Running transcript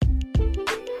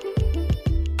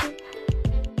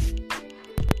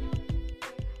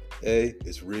Hey,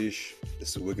 it's Rish.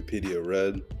 This is Wikipedia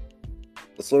Red.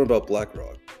 Let's learn about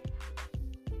BlackRock.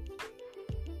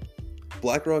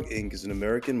 BlackRock Inc. is an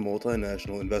American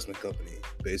multinational investment company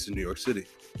based in New York City.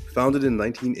 Founded in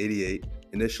 1988,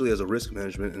 initially as a risk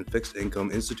management and fixed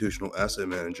income institutional asset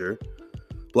manager,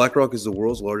 BlackRock is the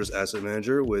world's largest asset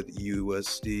manager with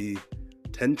USD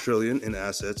 10 trillion in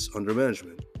assets under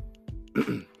management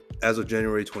as of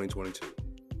January 2022.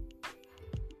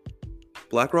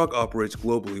 BlackRock operates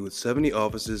globally with 70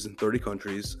 offices in 30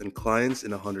 countries and clients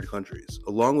in 100 countries.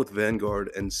 Along with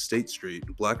Vanguard and State Street,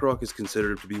 BlackRock is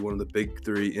considered to be one of the big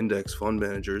three index fund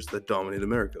managers that dominate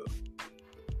America.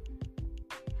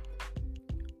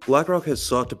 BlackRock has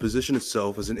sought to position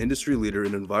itself as an industry leader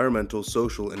in environmental,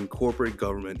 social, and corporate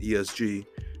government (ESG).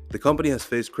 The company has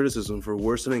faced criticism for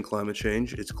worsening climate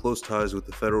change, its close ties with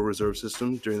the Federal Reserve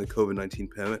System during the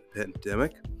COVID-19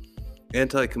 pandemic,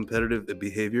 anti-competitive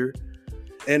behavior,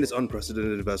 and its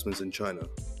unprecedented investments in China.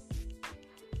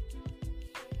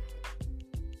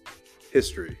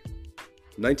 History: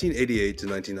 1988 to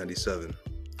 1997.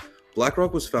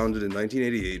 BlackRock was founded in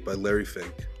 1988 by Larry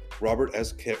Fink, Robert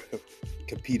S.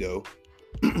 Capito,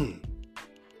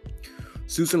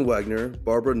 Susan Wagner,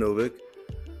 Barbara Novick,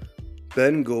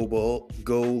 Ben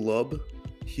Golub,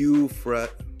 Hugh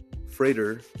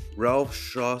Frater, Ralph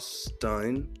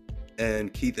Schaustein,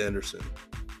 and Keith Anderson,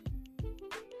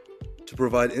 to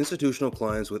provide institutional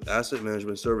clients with asset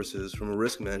management services from a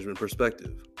risk management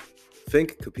perspective.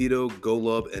 Fink, Capito,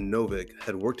 Golub, and Novick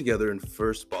had worked together in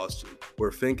First Boston,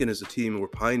 where Fink and his team were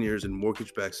pioneers in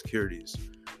mortgage-backed securities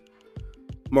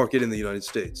market in the United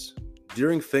States.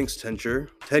 During Fink's tenure,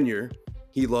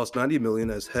 he lost $90 million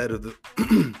as head of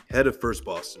First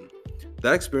Boston.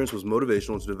 That experience was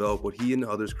motivational to develop what he and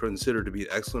others considered to be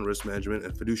excellent risk management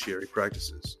and fiduciary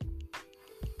practices.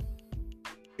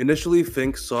 Initially,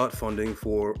 Fink sought funding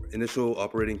for initial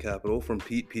operating capital from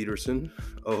Pete Peterson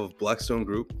of Blackstone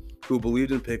Group, who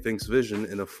believed in Fink's vision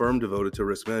in a firm devoted to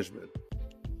risk management.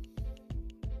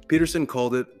 Peterson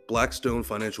called it Blackstone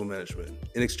Financial Management.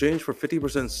 In exchange for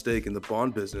 50% stake in the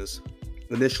bond business,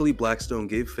 initially Blackstone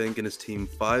gave Fink and his team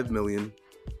 $5 million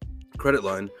credit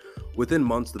line. Within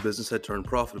months, the business had turned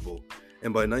profitable,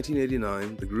 and by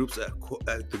 1989, the group's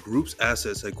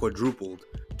assets had quadrupled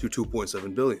to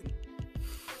 $2.7 billion.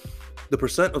 The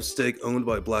percent of stake owned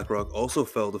by BlackRock also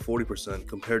fell to 40%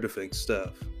 compared to Fink's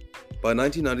staff. By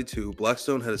 1992,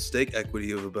 Blackstone had a stake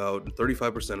equity of about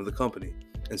 35% of the company,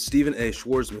 and Stephen A.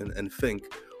 Schwarzman and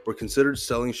Fink were considered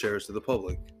selling shares to the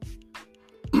public.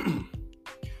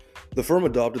 The firm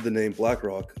adopted the name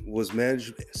BlackRock, was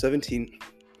managing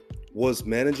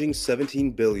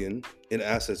 $17 billion in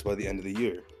assets by the end of the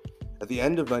year. At the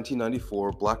end of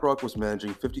 1994, BlackRock was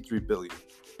managing $53 billion.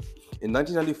 In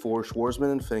 1994,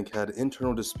 Schwarzman and Fink had an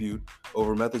internal dispute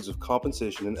over methods of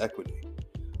compensation and equity.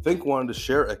 Fink wanted to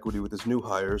share equity with his new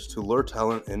hires to lure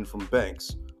talent in from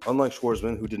banks, unlike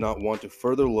Schwarzman, who did not want to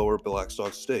further lower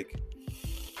BlackRock's stake.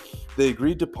 They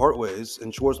agreed to part ways,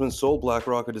 and Schwarzman sold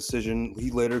BlackRock, a decision he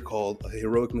later called a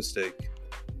heroic mistake.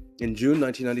 In June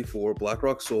 1994,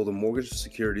 BlackRock sold a mortgage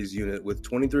securities unit with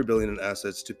 $23 billion in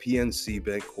assets to PNC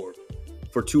Bank Corp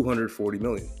for $240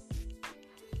 million.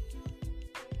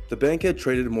 The bank had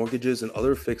traded mortgages and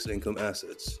other fixed income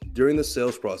assets. During the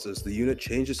sales process, the unit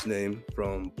changed its name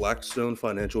from Blackstone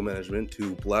Financial Management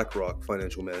to BlackRock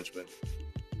Financial Management.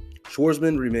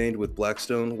 Schwarzman remained with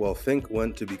Blackstone, while Fink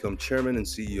went to become chairman and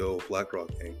CEO of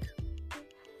BlackRock Inc.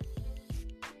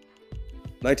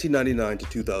 1999 to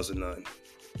 2009.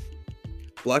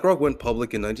 BlackRock went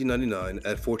public in 1999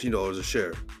 at $14 a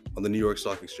share on the New York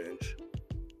Stock Exchange.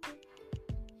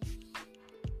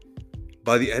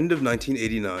 By the end of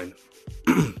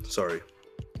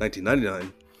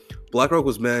 1999, BlackRock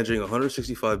was managing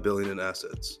 $165 billion in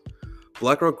assets.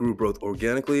 BlackRock grew both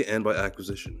organically and by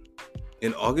acquisition.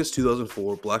 In August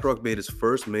 2004, BlackRock made its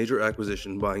first major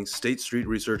acquisition, buying State Street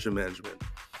Research and Management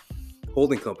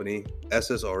holding company,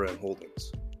 SSRM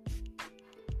Holdings,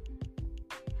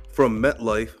 from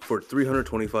MetLife for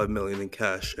 $325 million in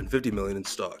cash and $50 million in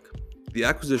stock. The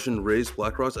acquisition raised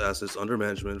BlackRock's assets under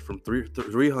management from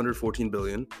 $314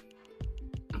 billion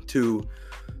to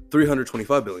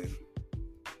 $325 billion.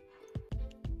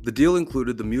 The deal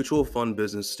included the mutual fund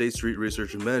business State Street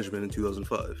Research and Management in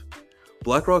 2005.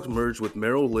 BlackRock merged with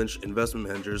Merrill Lynch Investment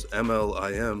Managers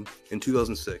 (MLIM) in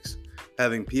 2006,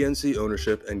 having PNC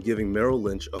ownership and giving Merrill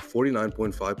Lynch a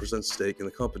 49.5% stake in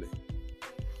the company.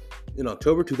 In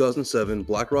October 2007,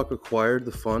 BlackRock acquired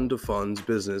the fund-of-funds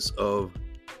business of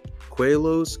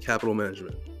Quilos Capital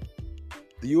Management.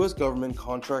 The U.S. government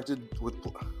contracted with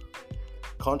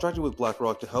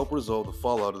BlackRock to help resolve the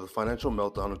fallout of the financial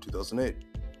meltdown of 2008.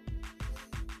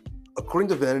 According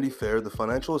to Vanity Fair, the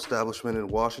financial establishment in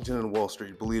Washington and Wall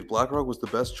Street believed BlackRock was the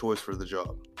best choice for the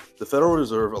job. The Federal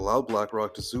Reserve allowed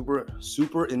BlackRock to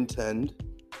superintend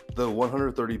the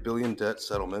 $130 billion debt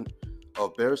settlement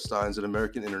of Bear Stearns and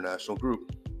American International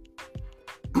Group.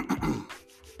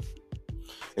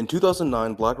 In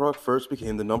 2009, BlackRock first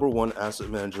became the number one asset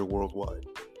manager worldwide.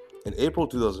 In April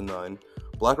 2009,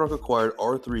 BlackRock acquired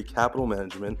R3 Capital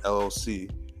Management,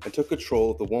 LLC, and took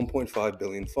control of the $1.5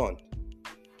 billion fund.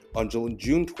 On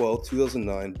June 12,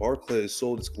 2009, Barclays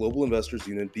sold its global investors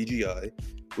unit, BGI,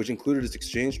 which included its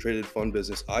exchange-traded fund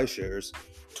business iShares,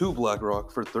 to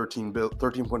BlackRock for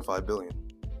 $13.5 billion.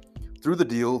 Through the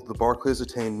deal, the Barclays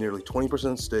attained nearly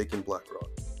 20% stake in BlackRock.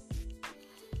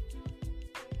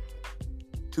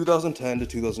 2010 to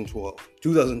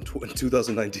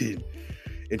 2019.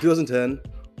 In 2010,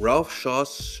 Ralph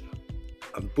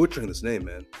I'm butchering this name,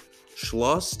 man.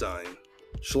 Schlosstein,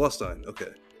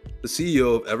 okay. The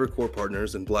CEO of Evercore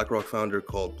Partners and BlackRock founder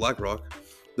called BlackRock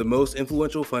the most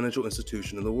influential financial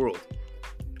institution in the world.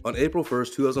 On April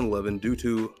 1st, 2011, due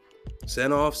to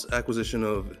Sanofi's acquisition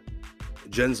of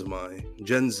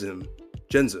Genzim,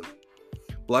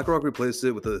 BlackRock replaced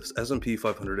it with the S&P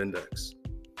 500 index.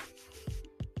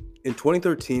 In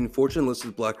 2013, Fortune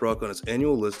listed BlackRock on its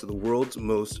annual list of the world's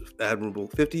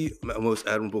 50 most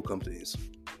admirable companies.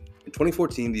 In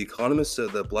 2014, The Economist said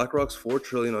that BlackRock's $4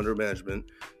 trillion under management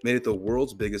made it the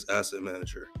world's biggest asset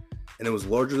manager, and it was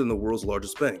larger than the world's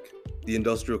largest bank, the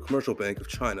Industrial Commercial Bank of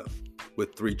China,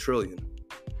 with $3 trillion.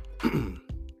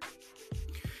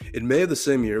 In May of the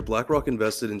same year, BlackRock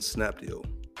invested in Snapdeal.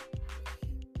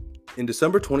 In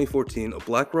December 2014, a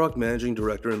BlackRock managing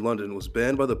director in London was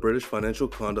banned by the British Financial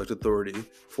Conduct Authority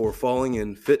for falling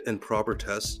in fit and proper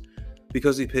tests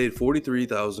because he paid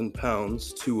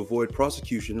 £43,000 to avoid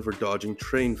prosecution for dodging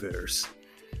train fares.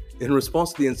 In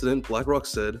response to the incident, BlackRock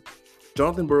said,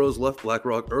 Jonathan Burrows left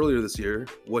BlackRock earlier this year.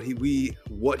 What he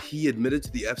admitted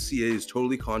to the FCA is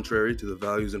totally contrary to the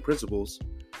values and principles.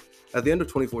 At the end of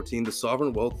 2014, the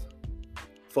Sovereign Wealth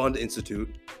Fund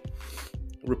Institute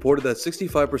reported that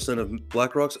 65% of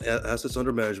BlackRock's assets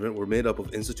under management were made up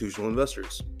of institutional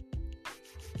investors.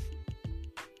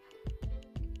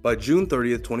 By June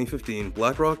 30th, 2015,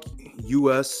 BlackRock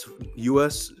US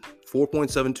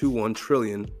 $4.721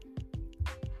 trillion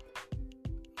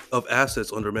of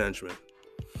assets under management.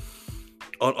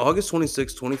 On August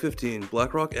 26, 2015,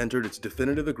 BlackRock entered its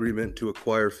definitive agreement to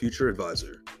acquire Future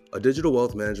Advisor, a digital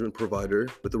wealth management provider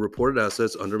with the reported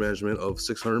assets under management of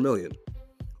 $600 million.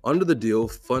 Under the deal,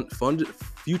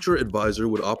 Future Advisor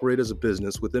would operate as a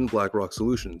business within BlackRock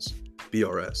Solutions,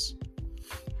 BRS.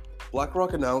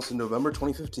 BlackRock announced in November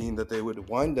 2015 that they would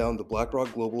wind down the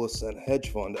BlackRock Global Ascent hedge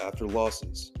fund after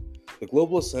losses. The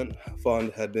Global Ascent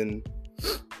fund had been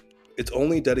its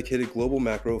only dedicated global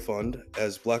macro fund,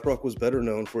 as BlackRock was better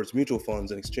known for its mutual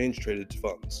funds and exchange-traded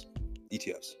funds,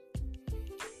 ETFs.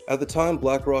 At the time,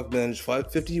 BlackRock managed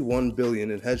 $51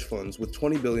 billion in hedge funds, with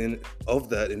 $20 billion of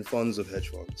that in funds of hedge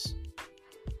funds.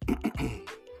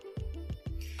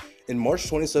 In March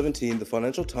 2017, the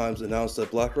Financial Times announced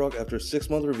that BlackRock, after a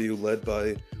 6-month review led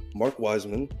by Mark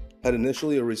Wiseman, had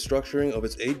initially a restructuring of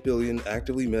its $8 billion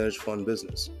actively managed fund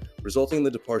business, resulting in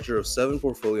the departure of 7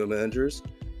 portfolio managers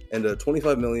and a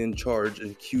 $25 million charge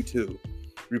in Q2,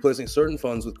 replacing certain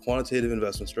funds with quantitative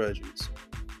investment strategies.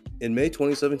 In May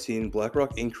 2017,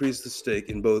 BlackRock increased the stake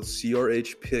in both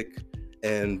CRH PIC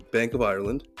and Bank of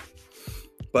Ireland.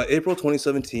 By April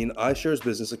 2017, iShares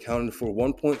business accounted for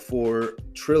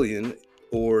 $1.4 trillion,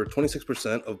 or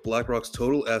 26% of BlackRock's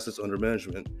total assets under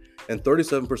management, and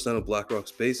 37% of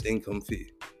BlackRock's base income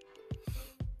fee.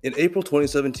 In April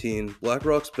 2017,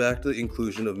 BlackRock backed the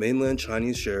inclusion of mainland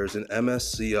Chinese shares in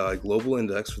MSCI Global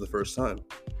Index for the first time.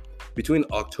 Between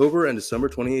October and December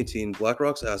 2018,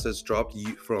 BlackRock's assets dropped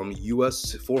from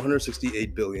US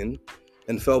 $468 billion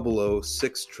and fell below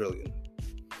 $6 trillion.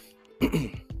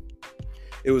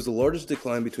 It was the largest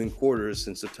decline between quarters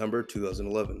since September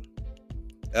 2011.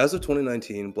 As of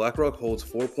 2019, BlackRock holds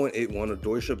 4.81% of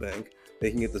Deutsche Bank,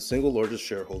 making it the single largest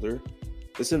shareholder.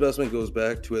 This investment goes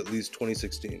back to at least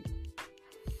 2016.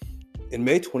 In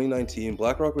May 2019,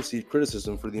 BlackRock received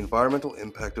criticism for the environmental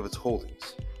impact of its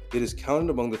holdings. It is counted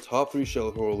among the top 3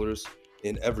 shareholders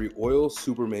in every oil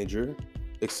supermajor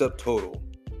except Total,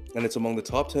 and it's among the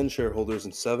top 10 shareholders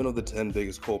in 7 of the 10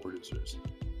 biggest coal producers.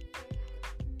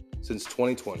 Since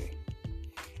 2020.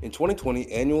 In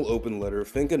 2020 annual open letter,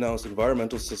 Fink announced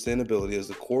environmental sustainability as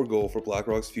the core goal for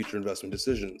BlackRock's future investment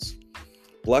decisions.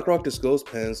 BlackRock disclosed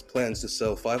plans to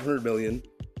sell $500 million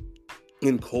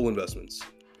in coal investments.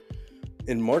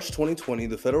 In March 2020,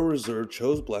 the Federal Reserve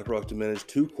chose BlackRock to manage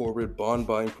 2 corporate bond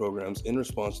buying programs in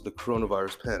response to the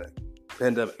coronavirus panic.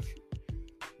 Pandemic.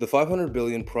 The $500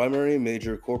 billion primary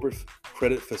major corporate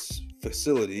credit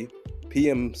facility,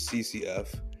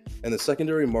 PMCCF, and the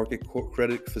secondary market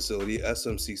credit facility,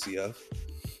 SMCCF,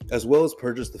 as well as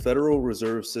purchased the Federal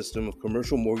Reserve System of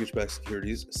Commercial Mortgage-Backed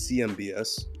Securities,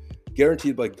 CMBS,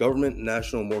 guaranteed by Government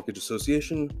National Mortgage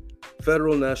Association,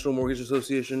 Federal National Mortgage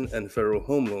Association, and Federal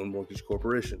Home Loan Mortgage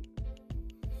Corporation.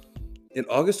 In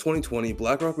August 2020,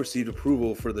 BlackRock received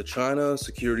approval for the China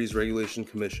Securities Regulation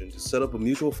Commission to set up a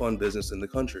mutual fund business in the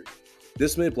country.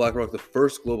 This made BlackRock the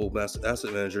first global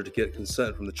asset manager to get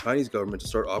consent from the Chinese government to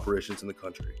start operations in the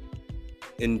country.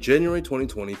 In January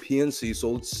 2020, PNC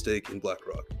sold its stake in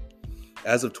BlackRock.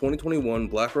 As of 2021,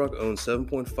 BlackRock owns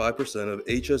 7.5% of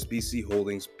HSBC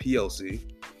Holdings plc,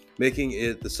 making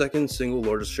it the second single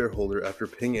largest shareholder after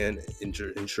Ping An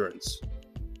Insurance.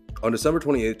 On December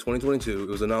 28, 2022, it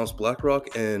was announced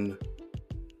BlackRock and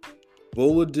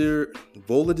Volodymyr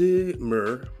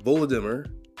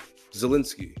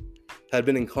Zelensky had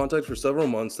been in contact for several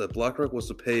months that BlackRock was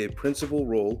to play a principal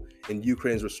role in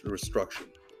Ukraine's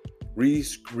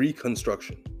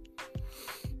reconstruction.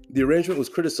 The arrangement was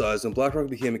criticized and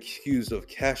BlackRock became accused of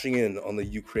cashing in on the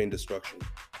Ukraine destruction.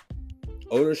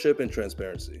 Ownership and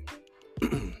transparency.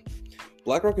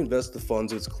 BlackRock invests the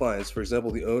funds of its clients, for example,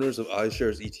 the owners of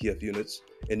iShares ETF units,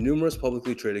 in numerous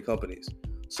publicly traded companies,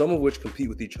 some of which compete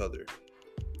with each other.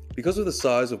 Because of the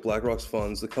size of BlackRock's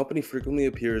funds, the company frequently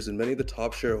appears in many of the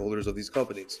top shareholders of these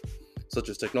companies, such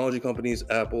as technology companies,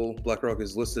 Apple. BlackRock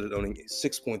is listed at owning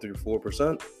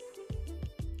 6.34%,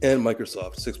 and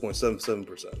Microsoft,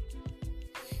 6.77%.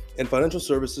 And financial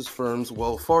services firms,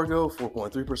 Wells Fargo,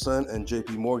 4.3%, and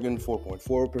JP Morgan,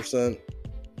 4.4%.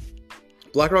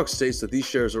 BlackRock states that these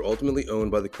shares are ultimately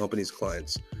owned by the company's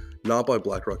clients, not by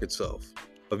BlackRock itself,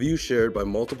 a view shared by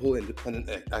multiple independent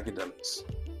academics.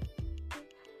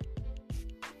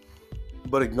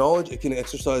 But acknowledge it can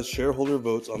exercise shareholder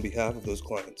votes on behalf of those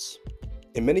clients,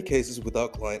 in many cases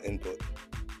without client input.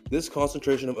 This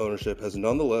concentration of ownership has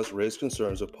nonetheless raised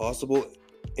concerns of possible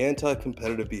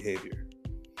anti-competitive behavior.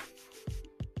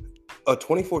 A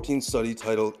 2014 study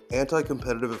titled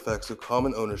Anti-Competitive Effects of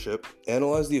Common Ownership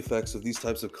analyzed the effects of these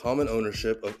types of common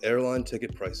ownership of airline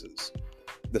ticket prices.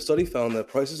 The study found that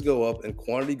prices go up and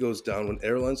quantity goes down when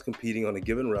airlines competing on a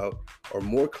given route are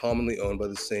more commonly owned by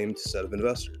the same set of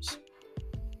investors.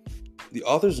 The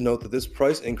authors note that this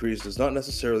price increase does not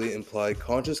necessarily imply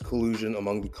conscious collusion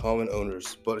among the common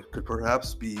owners, but it could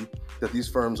perhaps be that these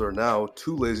firms are now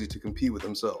too lazy to compete with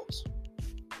themselves.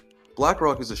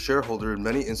 BlackRock is a shareholder in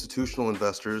many institutional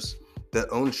investors that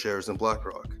own shares in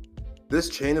BlackRock. This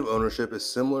chain of ownership is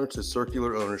similar to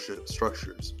circular ownership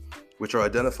structures, which are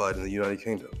identified in the United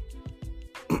Kingdom.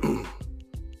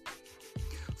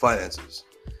 Finances.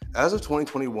 As of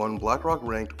 2021, BlackRock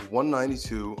ranked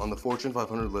 192 on the Fortune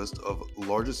 500 list of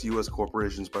largest U.S.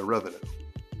 corporations by revenue.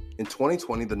 In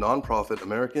 2020, the nonprofit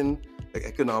American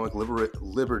Economic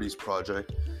Liberties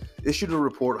Project issued a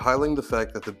report highlighting the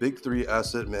fact that the big three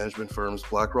asset management firms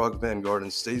BlackRock, Vanguard,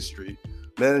 and State Street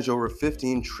manage over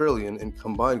 $15 trillion in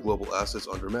combined global assets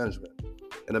under management,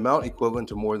 an amount equivalent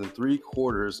to more than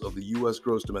 3/4 of the U.S.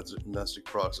 gross domestic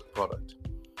product.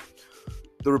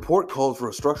 The report called for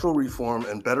a structural reform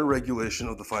and better regulation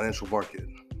of the financial market.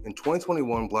 In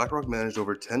 2021, BlackRock managed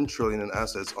over $10 trillion in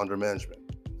assets under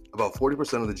management, about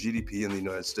 40% of the GDP in the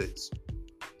United States.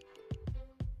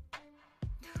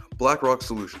 BlackRock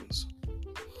Solutions.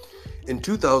 In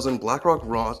 2000, BlackRock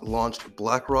launched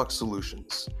BlackRock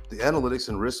Solutions, the analytics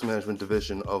and risk management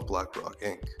division of BlackRock,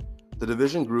 Inc. The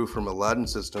division grew from Aladdin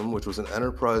System, which was an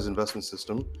enterprise investment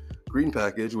system, Green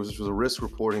Package, which was a risk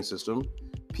reporting system,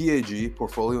 PAG,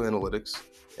 Portfolio Analytics,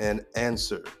 and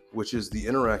Answer, which is the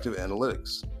interactive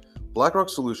analytics. BlackRock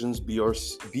Solutions,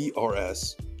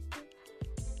 BRS,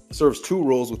 serves two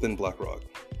roles within BlackRock.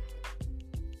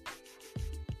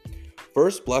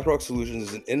 First, BlackRock Solutions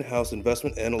is an in-house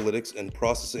investment analytics and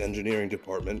process engineering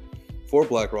department for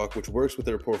BlackRock, which works with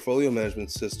their portfolio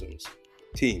management systems,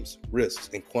 teams, risks,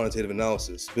 and quantitative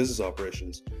analysis, business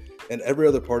operations, and every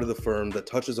other part of the firm that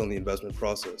touches on the investment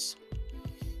process.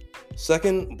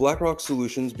 Second, BlackRock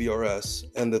Solutions, BRS,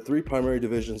 and the three primary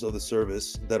divisions of the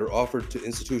service that are offered to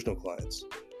institutional clients.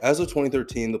 As of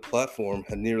 2013, the platform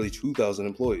had nearly 2,000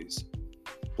 employees.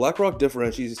 BlackRock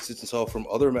differentiates itself from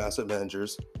other asset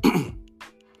managers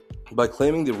by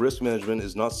claiming the risk management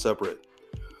is not separate.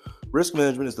 Risk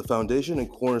management is the foundation and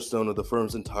cornerstone of the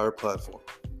firm's entire platform.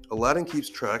 Aladdin keeps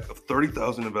track of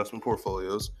 30,000 investment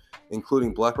portfolios,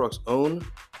 including BlackRock's own,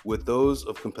 with those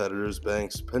of competitors,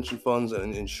 banks, pension funds,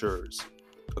 and insurers.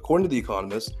 According to The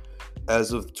Economist,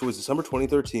 As of December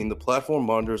 2013, the platform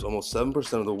monitors almost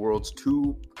 7% of the world's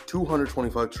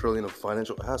 225 trillion of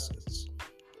financial assets.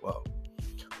 Wow.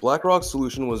 BlackRock's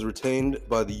solution was retained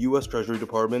by the U.S. Treasury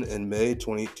Department in May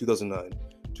 2009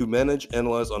 to manage,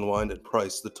 analyze, unwind, and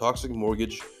price the toxic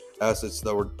mortgage assets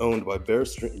that were owned by Bear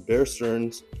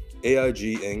Stearns,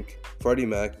 AIG Inc., Freddie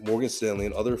Mac, Morgan Stanley,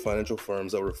 and other financial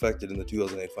firms that were affected in the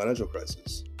 2008 financial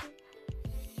crisis.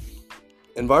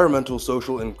 Environmental,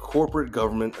 social, and corporate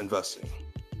governance investing.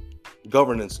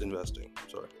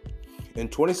 In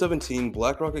 2017,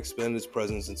 BlackRock expanded its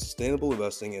presence in sustainable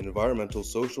investing in environmental,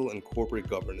 social, and corporate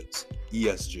governance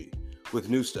 (ESG) with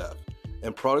new staff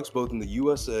and products both in the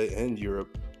USA and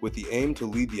Europe, with the aim to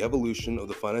lead the evolution of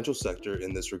the financial sector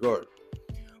in this regard.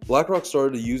 BlackRock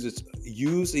started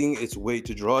using its weight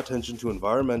to draw attention to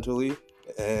environmental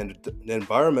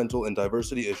and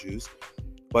diversity issues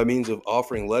by means of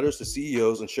offering letters to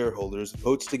CEOs and shareholders,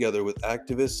 votes together with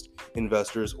activist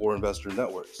investors or investor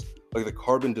networks, like the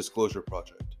Carbon Disclosure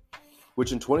Project,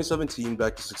 which in 2017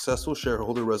 backed a successful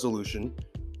shareholder resolution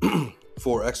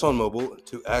for ExxonMobil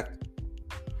to act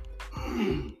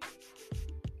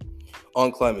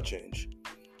on climate change.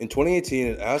 In 2018,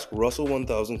 it asked Russell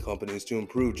 1000 companies to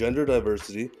improve gender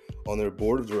diversity on their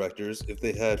board of directors if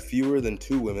they had fewer than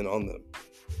 2 women on them.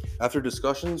 After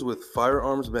discussions with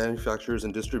firearms manufacturers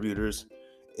and distributors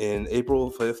in April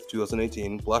 5,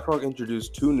 2018, BlackRock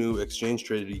introduced 2 new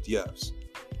exchange-traded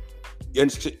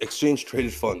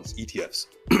funds, ETFs,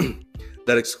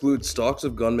 that exclude stocks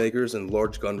of gun makers and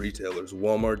large gun retailers,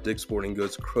 Walmart, Dick's Sporting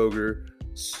Goods, Kroger,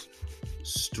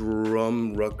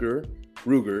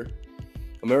 Ruger,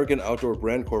 American Outdoor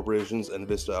Brand Corporations, and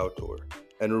Vista Outdoor,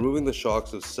 and removing the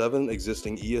shocks of 7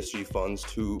 existing ESG funds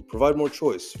to provide more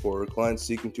choice for clients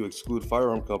seeking to exclude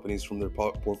firearm companies from their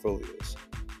portfolios.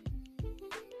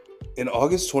 In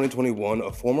August 2021,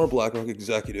 a former BlackRock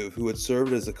executive who had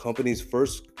served as the company's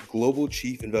first global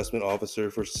chief investment officer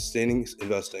for sustaining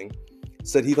investing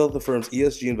said he felt the firm's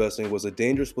ESG investing was a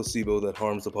dangerous placebo that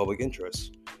harms the public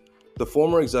interest. The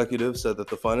former executive said that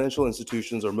the financial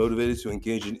institutions are motivated to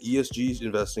engage in ESG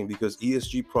investing because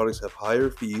ESG products have higher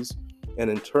fees and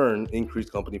in turn increase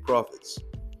company profits.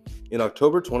 In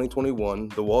October 2021,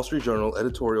 the Wall Street Journal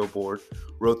editorial board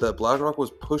wrote that BlackRock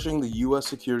was pushing the U.S.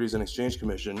 Securities and Exchange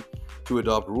Commission to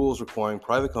adopt rules requiring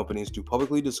private companies to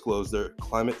publicly disclose their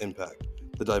climate impact,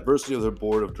 the diversity of their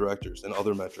board of directors, and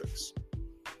other metrics.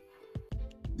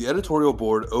 The editorial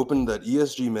board opened that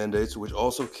ESG mandates, which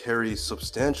also carry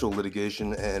substantial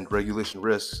litigation and regulation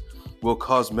risks, will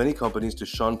cause many companies to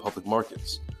shun public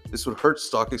markets. This would hurt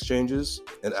stock exchanges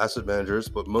and asset managers,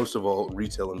 but most of all,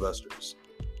 retail investors.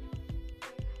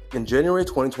 In January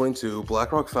 2022,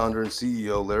 BlackRock founder and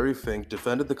CEO Larry Fink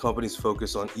defended the company's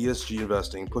focus on ESG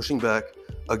investing, pushing back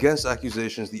against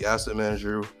accusations the asset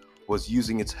manager was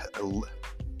using its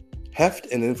heft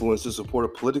and influence to support a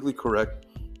politically correct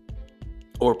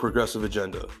or progressive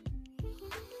agenda.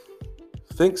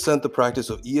 Fink said the practice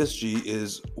of ESG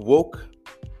is woke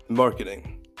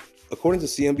marketing. According to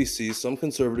CNBC, some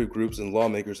conservative groups and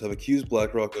lawmakers have accused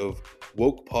BlackRock of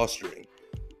woke posturing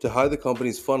to hide the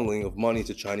company's funneling of money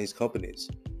to Chinese companies.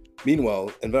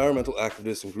 Meanwhile, environmental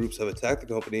activists and groups have attacked the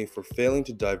company for failing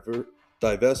to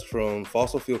divest from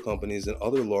fossil fuel companies and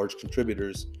other large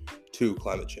contributors to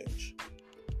climate change.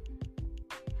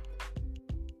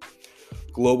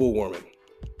 Global warming.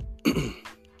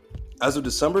 As of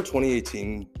December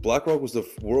 2018, BlackRock was the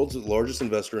world's largest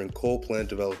investor in coal plant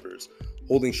developers,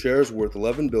 holding shares worth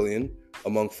 $11 billion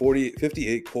among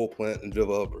 58 coal plant and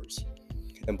developers.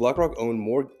 And BlackRock owned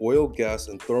more oil, gas,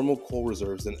 and thermal coal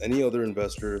reserves than any other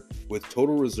investor, with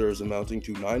total reserves amounting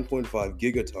to 9.5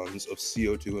 gigatons of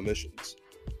CO2 emissions,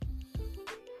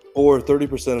 or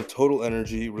 30% of total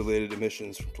energy-related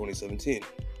emissions from 2017.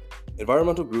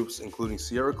 Environmental groups, including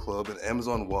Sierra Club and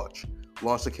Amazon Watch,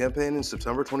 launched a campaign in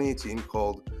September 2018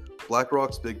 called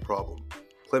BlackRock's Big Problem,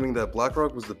 claiming that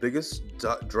BlackRock was the biggest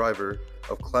driver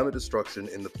of climate destruction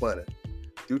in the planet,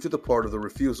 due to the part of the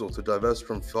refusal to divest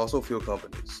from fossil fuel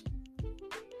companies.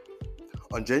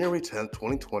 On January 10,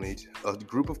 2020, a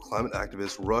group of climate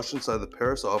activists rushed inside the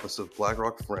Paris office of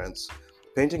BlackRock France,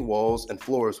 painting walls and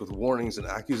floors with warnings and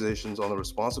accusations on the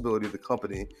responsibility of the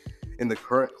company in the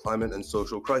current climate and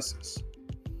social crisis.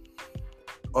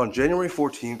 On January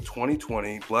 14,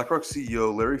 2020, BlackRock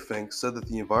CEO Larry Fink said that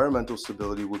the environmental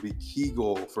stability would be a key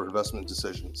goal for investment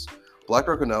decisions.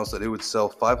 BlackRock announced that it would sell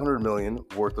 $500 million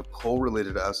worth of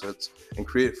coal-related assets and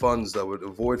create funds that would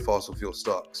avoid fossil fuel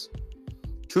stocks.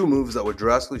 2 moves that would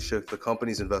drastically shift the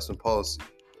company's investment policy.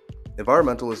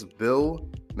 Environmentalist Bill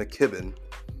McKibben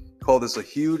called this a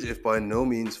huge, if by no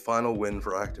means final win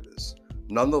for activists.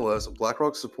 Nonetheless,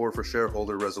 BlackRock's support for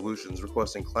shareholder resolutions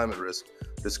requesting climate risk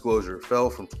disclosure fell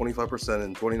from 25%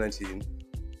 in 2019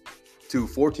 to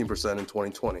 14% in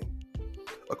 2020.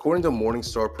 According to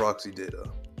Morningstar proxy data,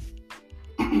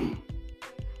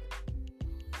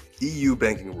 EU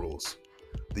banking rules.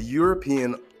 The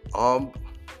European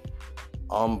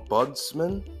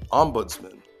Ombudsman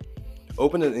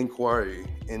opened an inquiry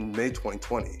in May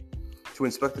 2020 to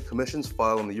inspect the Commission's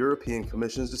file on the European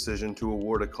Commission's decision to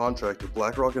award a contract to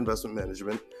BlackRock Investment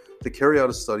Management to carry out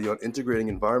a study on integrating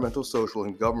environmental, social,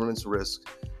 and governance risks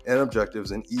and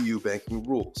objectives in EU banking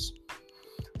rules.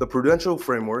 The prudential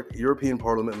framework, European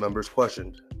Parliament members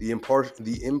questioned the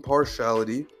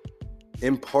impartiality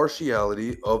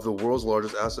of the world's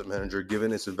largest asset manager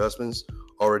given its investments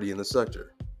already in the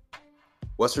sector.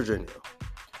 West Virginia.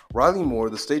 Riley Moore,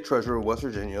 the state treasurer of West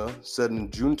Virginia, said in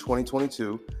June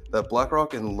 2022 that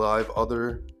BlackRock and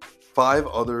five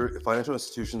other financial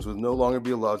institutions would no longer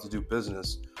be allowed to do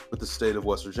business with the state of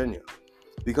West Virginia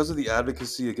because of the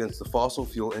advocacy against the fossil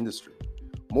fuel industry.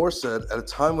 Moore said, at a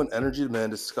time when energy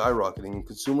demand is skyrocketing and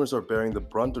consumers are bearing the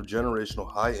brunt of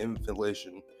generational high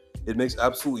inflation, it makes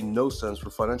absolutely no sense for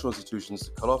financial institutions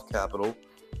to cut off capital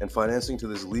and financing to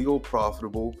these legal,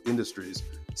 profitable industries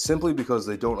simply because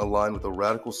they don't align with the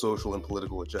radical social and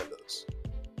political agendas.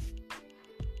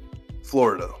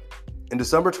 Florida. In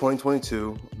December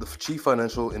 2022, the chief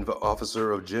financial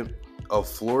officer of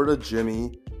Florida,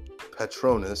 Jimmy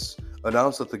Patronis,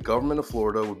 announced that the government of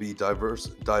Florida would be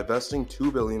divesting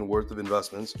 $2 billion worth of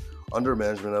investments under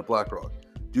management at BlackRock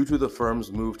due to the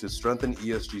firm's move to strengthen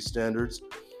ESG standards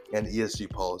and ESG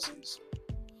policies.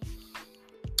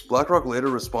 BlackRock later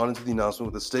responded to the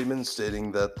announcement with a statement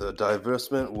stating that the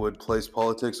divestment would place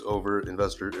politics over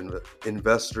investor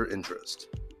interest.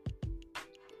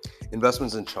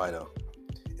 Investments in China.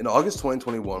 In August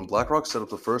 2021, BlackRock set up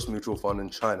the first mutual fund in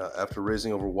China after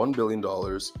raising over $1 billion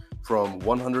from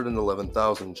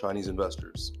 111,000 Chinese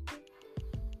investors.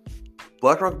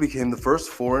 BlackRock became the first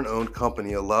foreign-owned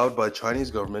company allowed by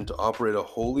Chinese government to operate a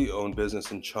wholly owned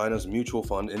business in China's mutual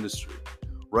fund industry.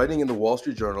 Writing in the Wall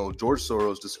Street Journal, George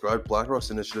Soros described BlackRock's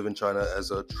initiative in China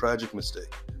as a tragic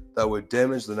mistake that would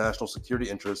damage the national security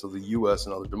interests of the US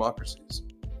and other democracies.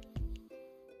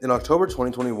 In October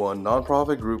 2021,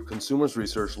 nonprofit group Consumers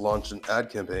Research launched an ad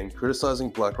campaign criticizing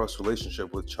BlackRock's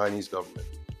relationship with Chinese government.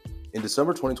 In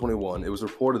December 2021, it was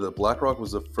reported that BlackRock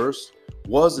was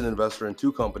an investor in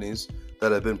two companies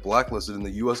that had been blacklisted in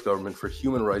the US government for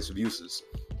human rights abuses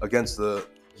against the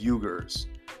Uyghurs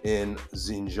in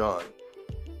Xinjiang.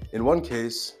 In one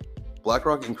case,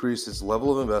 BlackRock increased its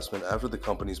level of investment after the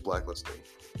company's blacklisting.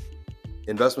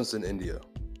 Investments in India.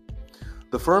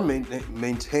 The firm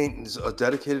maintains a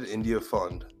dedicated India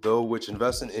fund, though, which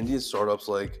invests in Indian startups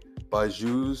like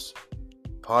Byju's,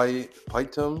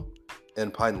 Paytm,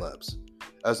 and Pine Labs.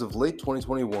 As of late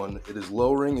 2021, it is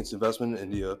lowering its investment in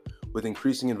India with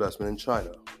increasing investment in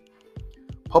China.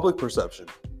 Public perception.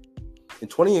 In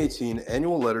 2018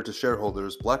 annual letter to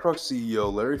shareholders, BlackRock CEO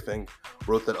Larry Fink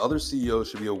wrote that other CEOs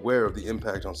should be aware of the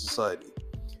impact on society.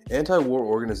 Anti-war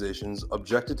organizations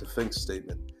objected to Fink's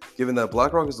statement, given that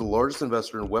BlackRock is the largest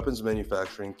investor in weapons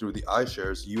manufacturing through the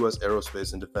iShares U.S.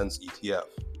 Aerospace and Defense ETF.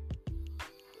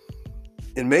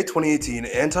 In May 2018,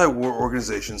 anti-war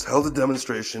organizations held a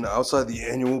demonstration outside the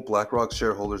annual BlackRock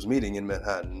shareholders meeting in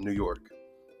Manhattan, New York.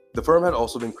 The firm had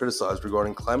also been criticized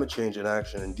regarding climate change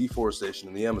inaction and deforestation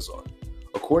in the Amazon.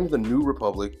 According to the New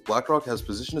Republic, BlackRock has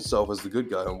positioned itself as the good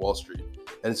guy on Wall Street,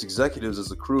 and its executives as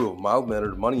a crew of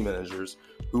mild-mannered money managers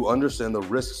who understand the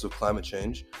risks of climate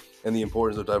change and the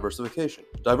importance of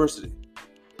diversity.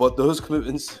 But those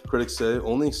commitments, critics say,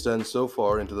 only extend so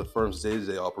far into the firm's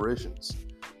day-to-day operations.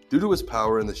 Due to its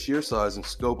power and the sheer size and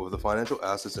scope of the financial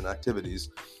assets and activities,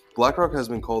 BlackRock has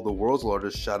been called the world's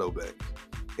largest shadow bank.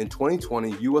 In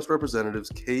 2020, U.S. Representatives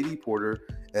Katie Porter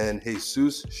and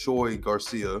Jesus Choi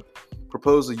Garcia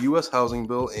proposed a U.S. housing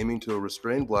bill aiming to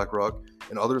restrain BlackRock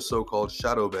and other so-called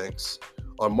shadow banks.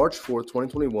 On March 4,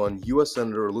 2021, U.S.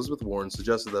 Senator Elizabeth Warren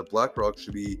suggested that BlackRock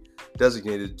should be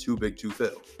designated too big to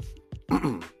fail.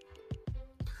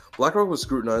 BlackRock was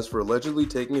scrutinized for allegedly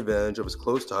taking advantage of its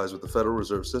close ties with the Federal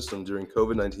Reserve System during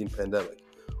COVID-19 pandemic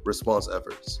response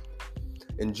efforts.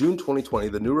 In June 2020,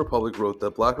 the New Republic wrote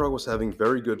that BlackRock was having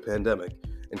very good pandemic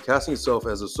and casting itself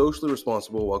as a socially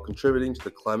responsible while contributing to the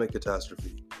climate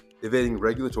catastrophe, evading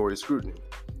regulatory scrutiny,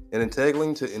 and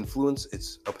entangling to influence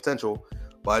a potential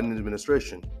Biden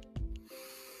administration.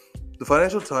 The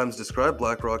Financial Times described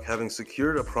BlackRock having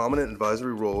secured a prominent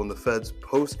advisory role in the Fed's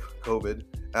post-COVID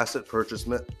asset purchase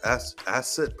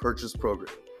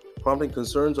program, prompting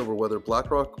concerns over whether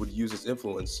BlackRock would use its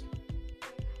influence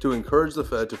to encourage the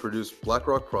Fed to produce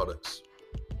BlackRock products.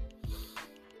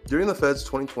 During the Fed's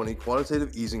 2020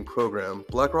 quantitative easing program,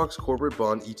 BlackRock's corporate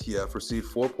bond ETF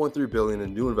received $4.3 billion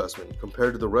in new investment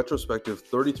compared to the retrospective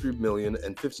 $33 million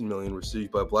and $15 million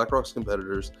received by BlackRock's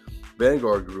competitors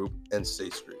Vanguard Group and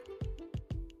State Street.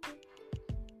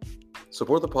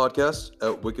 Support the podcast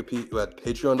at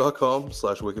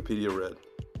patreon.com/WikipediaRed.